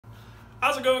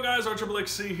How's it going, guys?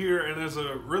 RAGInxxCAJUN here, and there's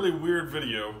a really weird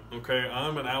video. Okay,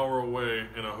 I'm an hour away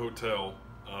in a hotel,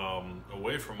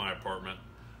 away from my apartment,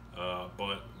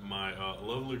 but my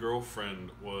lovely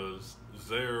girlfriend was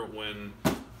there when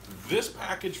this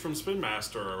package from Spin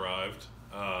Master arrived.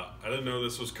 I didn't know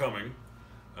this was coming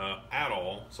at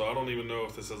all, so I don't even know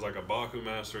if this is like a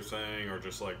Bakumaster thing or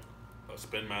just like a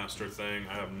Spin Master thing.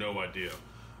 I have no idea.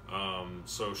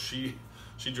 So she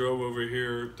drove over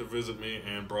here to visit me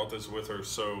and brought this with her,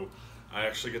 so I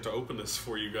actually get to open this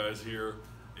for you guys here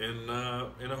in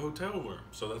a hotel room.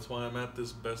 So that's why I'm at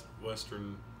this Best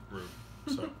Western room.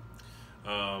 So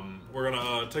we're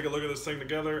gonna take a look at this thing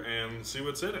together and see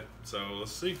what's in it. So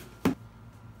let's see. All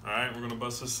right, we're gonna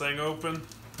bust this thing open.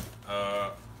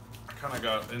 I kind of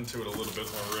got into it a little bit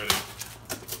already,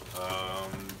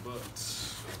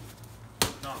 but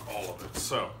not all of it.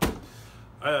 So.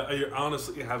 I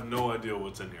honestly have no idea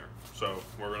what's in here, so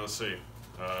we're gonna see.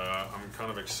 I'm kind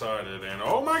of excited, and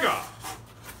oh my god!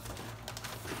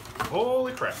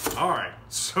 Holy crap! All right,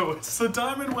 so it's the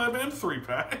Diamond Web and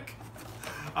 3-pack.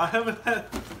 I haven't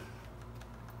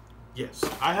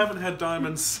had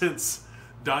diamonds since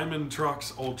Diamond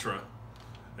Trucks Ultra,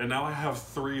 and now I have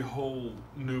 3 whole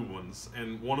new ones,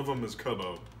 and one of them is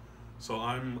Kubo, so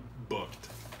I'm booked.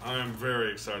 I am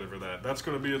very excited for that. That's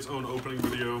gonna be its own opening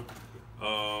video.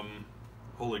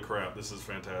 Holy crap, this is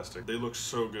fantastic. They look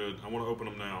so good. I want to open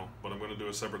them now, but I'm going to do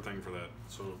a separate thing for that.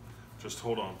 So just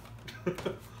hold on.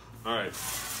 Alright,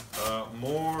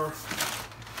 more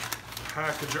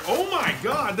packaging. Oh my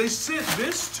god, they sent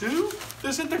this too?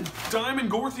 They sent the Diamond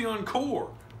Gortheon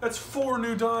Core. That's 4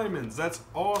 new diamonds. That's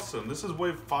awesome. This is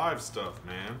Wave 5 stuff,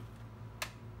 man.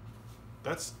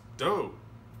 That's dope.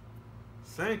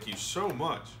 Thank you so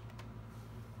much.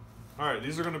 Alright,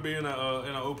 these are going to be in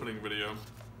an opening video,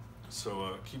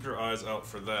 so keep your eyes out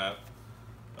for that.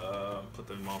 Put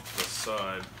them off to the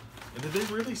side. And did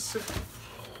they really sit?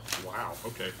 Oh, wow,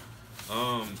 okay.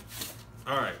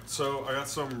 Alright, so I got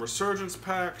some Resurgence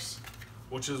packs,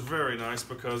 which is very nice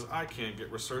because I can't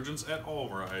get Resurgence at all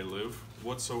where I live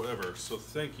whatsoever. So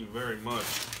thank you very much,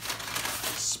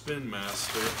 Spin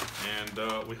Master.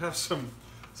 And we have some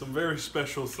very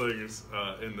special things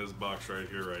in this box right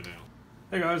here right now.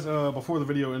 Hey guys, before the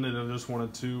video ended, I just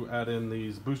wanted to add in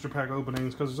these booster pack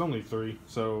openings because there's only 3,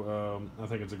 so I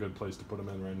think it's a good place to put them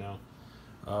in right now.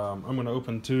 I'm going to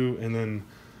open 2, and then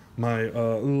my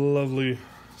lovely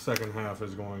second half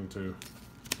is going to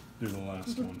do the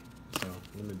last one. So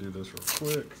let me do this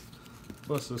real quick.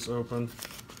 Bust this open.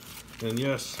 And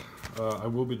yes, I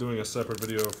will be doing a separate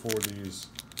video for these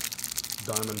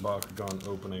Diamond Bakugan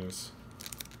openings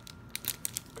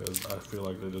because I feel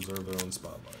like they deserve their own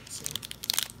spotlight. So.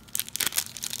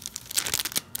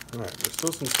 Alright, there's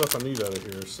still some stuff I need out of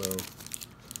here, so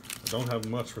I don't have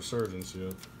much Resurgence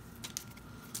yet.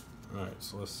 Alright,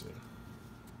 so let's see.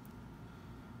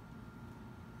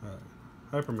 Alright,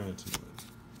 Hyper Mantoid,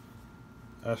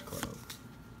 Ash Cloud,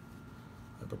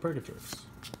 Hyper Pregatrix,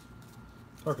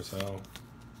 Darkest Howl,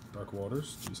 Dark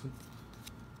Waters, decent,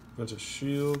 Ventus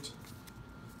Shield,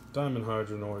 Diamond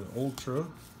Hydronoid Ultra,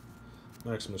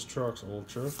 Maximus Trox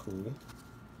Ultra, cool,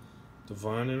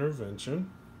 Divine Intervention,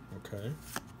 okay.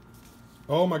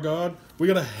 Oh my god, we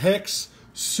got a Hex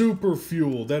Super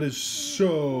Fuel. That is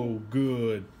so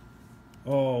good.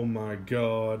 Oh my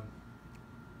god.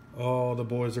 Oh, the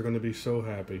boys are going to be so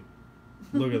happy.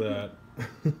 Look at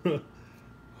that.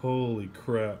 Holy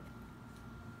crap.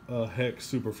 A Hex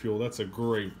Super Fuel. That's a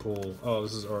great pull. Oh,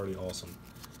 this is already awesome.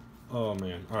 Oh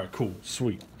man. Alright, cool.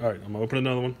 Sweet. Alright, I'm going to open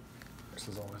another one. This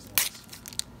is always the last.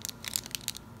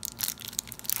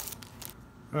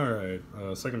 Alright,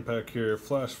 second pack here,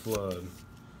 Flash Flood,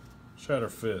 Shatter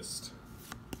Fist,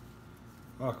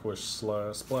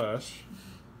 Aquash Splash,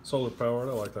 Solar Powered,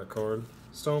 I like that card,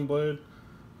 Stone Blade,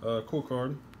 cool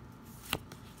card,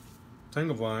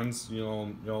 Tangle Vines,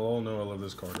 y'all all know I love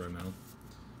this card right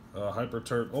now, Hyper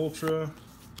Turret Ultra,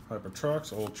 Hyper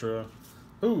Trox Ultra,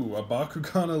 ooh, a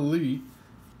Bakugan Elite,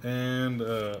 and,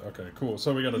 okay, cool,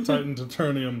 so we got a Titan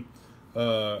Titanium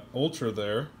Ultra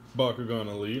there. Bakugan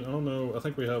Elite. I don't know. I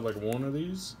think we have like 1 of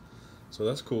these, so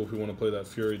that's cool if we want to play that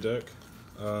Fury deck.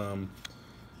 And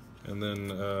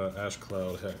then Ash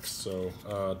Cloud Hex. So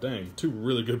dang, 2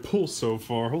 really good pulls so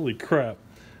far. Holy crap!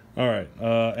 All right,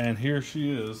 and here she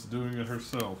is doing it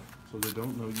herself. So they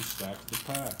don't know you stacked the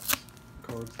packs.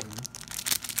 Cards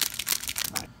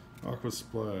in. Aqua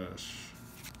Splash.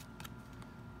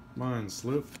 Mind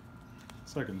Slip.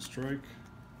 Second Strike.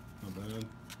 Not bad.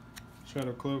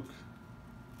 Shadow Cloak.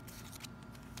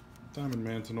 Diamond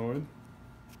Mantoid.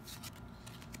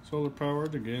 Solar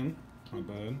Powered again, not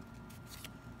bad.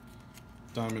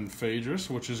 Diamond Phaedrus,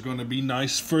 which is going to be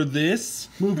nice for this.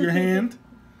 Move your hand.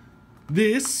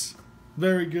 This.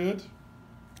 Very good.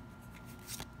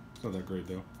 It's not that great,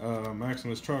 though.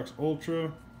 Maximus Trox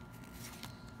Ultra.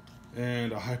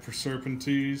 And a Hyper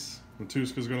Serpentise.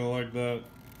 Matuska's going to like that.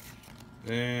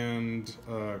 And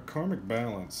Karmic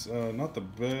Balance. Not the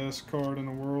best card in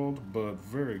the world, but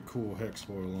very cool hex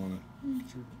foil on it.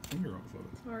 Get your finger off of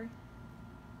it. Sorry.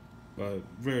 But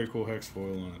very cool hex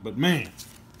foil on it. But man,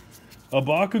 a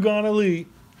Bakugan Elite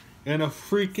and a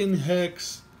freaking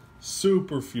hex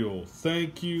super fuel.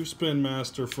 Thank you, Spin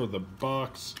Master, for the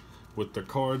box with the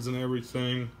cards and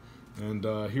everything. And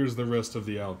here's the rest of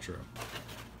the outro.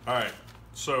 Alright,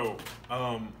 so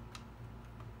I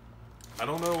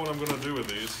don't know what I'm gonna do with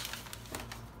these,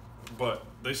 but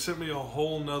they sent me a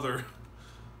whole nother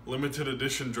limited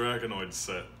edition Dragonoid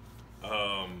set.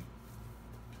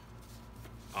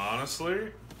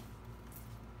 Honestly,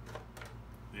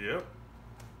 yep.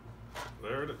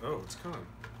 There it is. Oh, it's kind of.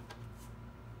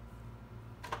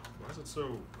 Why is it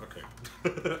so? Okay,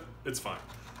 it's fine.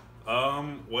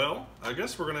 Well, I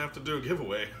guess we're gonna have to do a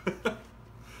giveaway,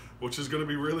 which is gonna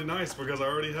be really nice because I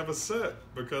already have a set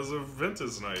because of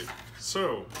Ventus Night.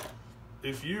 So,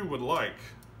 if you would like,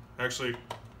 actually,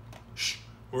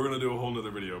 we're gonna do a whole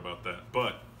nother video about that.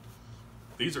 But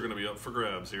these are gonna be up for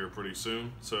grabs here pretty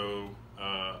soon. So.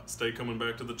 Stay coming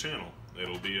back to the channel.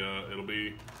 It'll be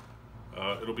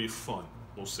fun.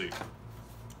 We'll see.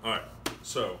 All right,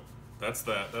 so that's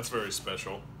that. That's very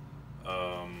special.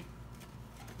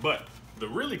 But the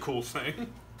really cool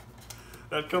thing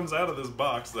that comes out of this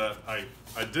box that I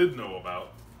did know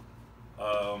about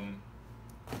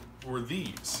were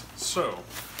these. So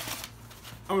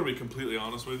I'm gonna be completely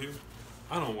honest with you.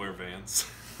 I don't wear Vans.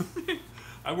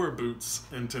 I wear boots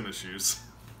and tennis shoes,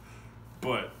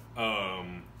 but.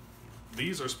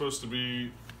 These are supposed to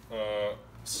be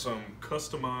some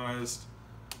customized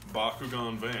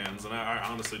Bakugan Vans, and I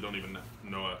honestly don't even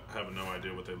know. I have no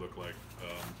idea what they look like,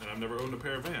 and I've never owned a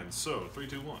pair of Vans. So 3,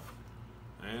 2, 1,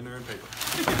 and they're in paper.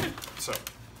 So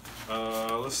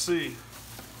let's see.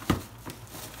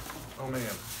 Oh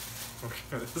man,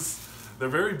 okay, they're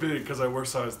very big because I wear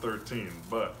size 13.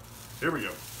 But here we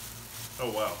go. Oh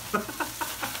wow.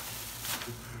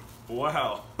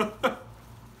 Wow.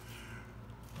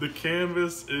 The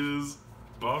canvas is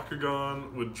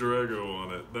Bakugan with Drago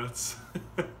on it. That's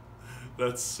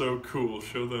so cool.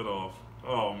 Show that off.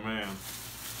 Oh man,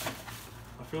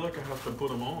 I feel like I have to put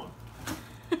them on.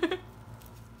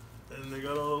 And they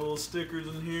got all the little stickers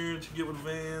in here that you get with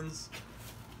Vans.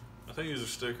 I think these are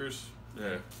stickers.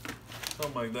 Yeah,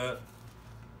 something like that.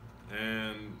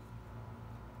 And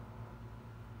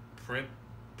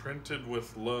printed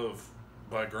with love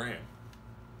by Graham.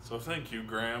 So thank you,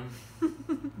 Graham.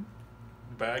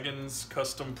 Baggins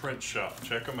Custom Print Shop.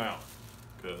 Check him out.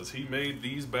 Because he made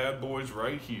these bad boys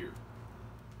right here.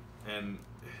 And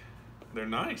they're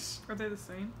nice. Are they the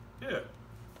same? Yeah.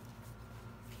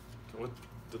 What?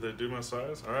 Did they do my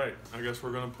size? Alright, I guess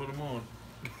we're going to put them on.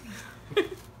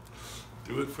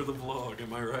 Do it for the vlog,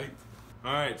 am I right?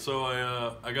 Alright, so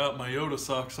I got my Yoda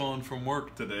socks on from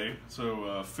work today.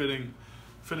 So fitting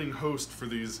host for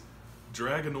these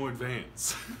Dragonoid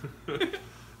Vans.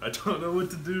 I don't know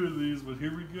what to do with these, but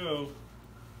here we go.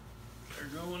 They're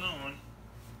going on.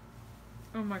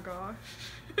 Oh my gosh.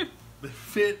 They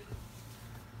fit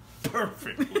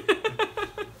perfectly.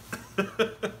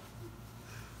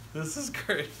 This is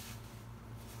great.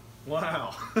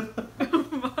 Wow. Oh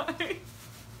my.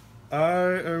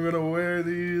 I am gonna wear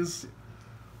these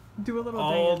Do a little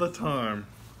all dance. the time.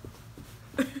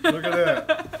 Look at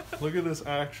that. Look at this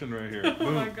action right here. Boom.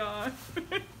 Oh my god.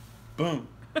 Boom.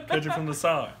 Catch it from the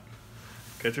side.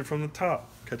 Catch it from the top.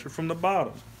 Catch it from the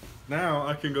bottom. Now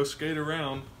I can go skate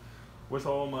around with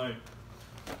all my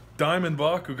Diamond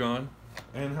Bakugan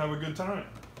and have a good time.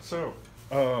 So,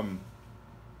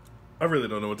 I really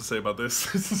don't know what to say about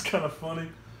this. This is kind of funny.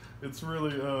 It's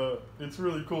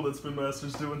really cool that Spin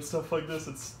Master's doing stuff like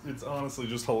this. It's honestly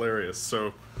just hilarious.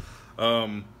 So,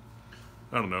 I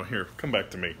don't know. Here, come back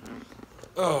to me.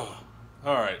 Oh,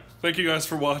 all right. Thank you guys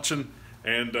for watching,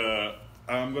 and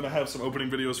I'm gonna have some opening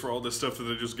videos for all this stuff that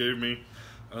they just gave me.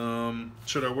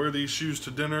 Should I wear these shoes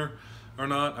to dinner or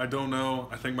not? I don't know.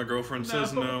 I think my girlfriend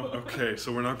says no. Okay,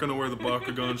 so we're not gonna wear the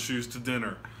Bakugan shoes to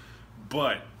dinner.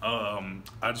 But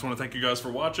I just want to thank you guys for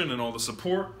watching and all the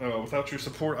support. Without your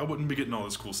support, I wouldn't be getting all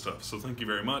this cool stuff. So thank you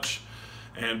very much.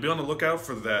 And be on the lookout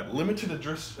for that limited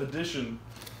edition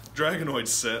Dragonoid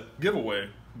set giveaway,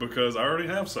 because I already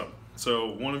have some.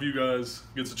 So one of you guys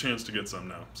gets a chance to get some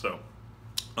now. So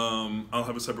I'll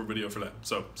have a separate video for that.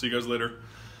 So see you guys later.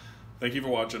 Thank you for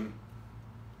watching.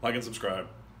 Like and subscribe.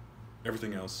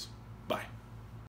 everything else. Bye.